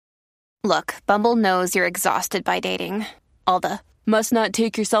Look, Bumble knows you're exhausted by dating. All the must not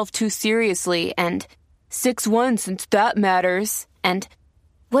take yourself too seriously and 6'1" since that matters. And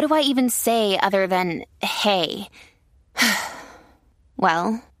what do I even say other than hey?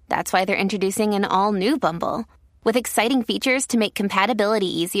 Well, that's why they're introducing an all-new Bumble with exciting features to make compatibility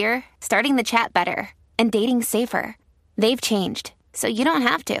easier, starting the chat better, and dating safer. They've changed, so you don't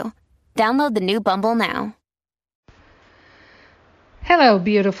have to. Download the new Bumble now. Hello,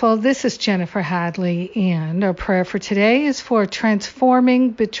 beautiful. This is Jennifer Hadley, and our prayer for today is for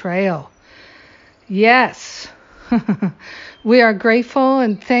transforming betrayal. Yes, we are grateful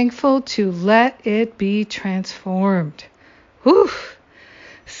and thankful to let it be transformed. Whew.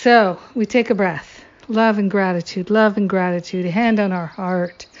 So we take a breath. Love and gratitude, a hand on our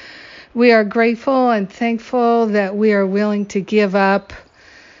heart. We are grateful and thankful that we are willing to give up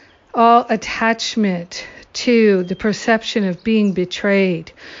all attachment to the perception of being betrayed.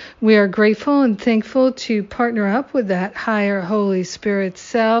 We are grateful and thankful to partner up with that higher Holy Spirit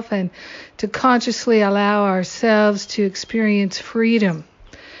self and to consciously allow ourselves to experience freedom.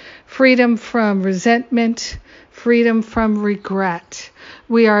 Freedom from resentment, freedom from regret.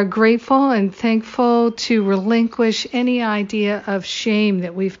 We are grateful and thankful to relinquish any idea of shame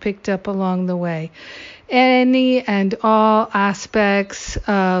that we've picked up along the way. Any and all aspects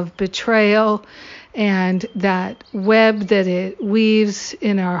of betrayal and that web that it weaves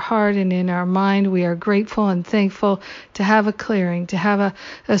in our heart and in our mind, we are grateful and thankful to have a clearing, to have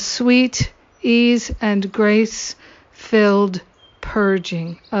a sweet ease and grace-filled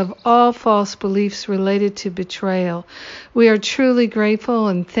purging of all false beliefs related to betrayal. We are truly grateful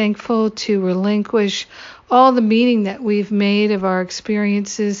and thankful to relinquish all the meaning that we've made of our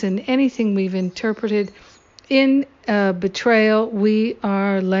experiences and anything we've interpreted in betrayal. We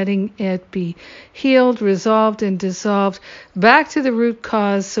are letting it be healed, resolved, and dissolved back to the root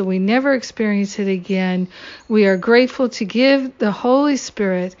cause so we never experience it again. We are grateful to give the Holy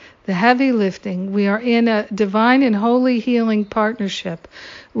Spirit the heavy lifting. We are in a divine and holy healing partnership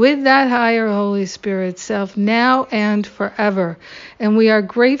with that higher Holy Spirit self now and forever. And we are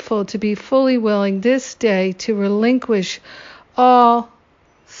grateful to be fully willing this day to relinquish all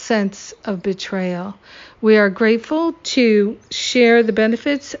sense of betrayal. We are grateful to share the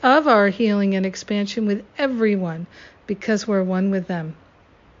benefits of our healing and expansion with everyone because we're one with them.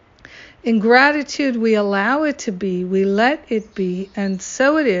 In gratitude, we allow it to be, we let it be, and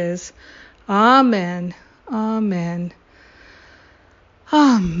so it is. Amen. Amen.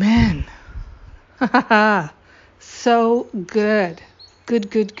 Amen. So good.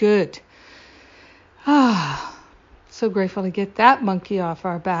 Good. So grateful to get that monkey off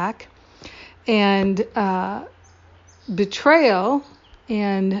our back. And betrayal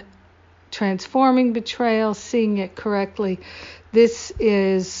and transforming betrayal, seeing it correctly. This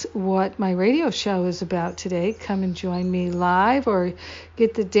is what my radio show is about today. Come and join me live or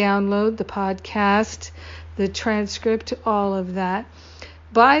get the download, the podcast, the transcript, all of that.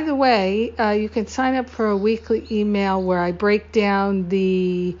 By the way, you can sign up for a weekly email where I break down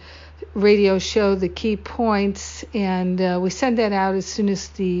the radio show, the key points, and we send that out as soon as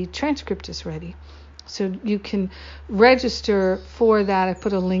the transcript is ready. So you can register for that. I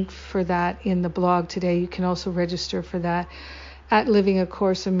put a link for that in the blog today. You can also register for that at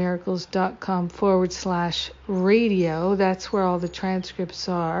livingacourseofmiracles.com/radio. That's where all the transcripts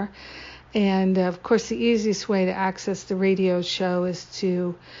are. And of course, the easiest way to access the radio show is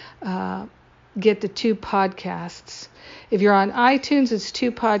to get the 2 podcasts. If you're on iTunes, it's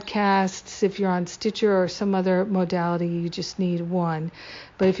 2 podcasts. If you're on Stitcher or some other modality, you just need 1.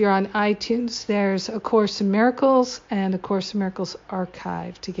 But if you're on iTunes, there's A Course in Miracles and A Course in Miracles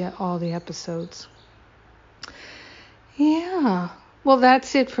archive to get all the episodes. Yeah. Well,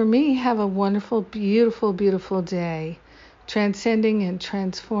 that's it for me. Have a wonderful, beautiful, beautiful day. Transcending and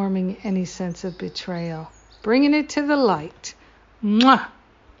transforming any sense of betrayal. Bringing it to the light. Mwah!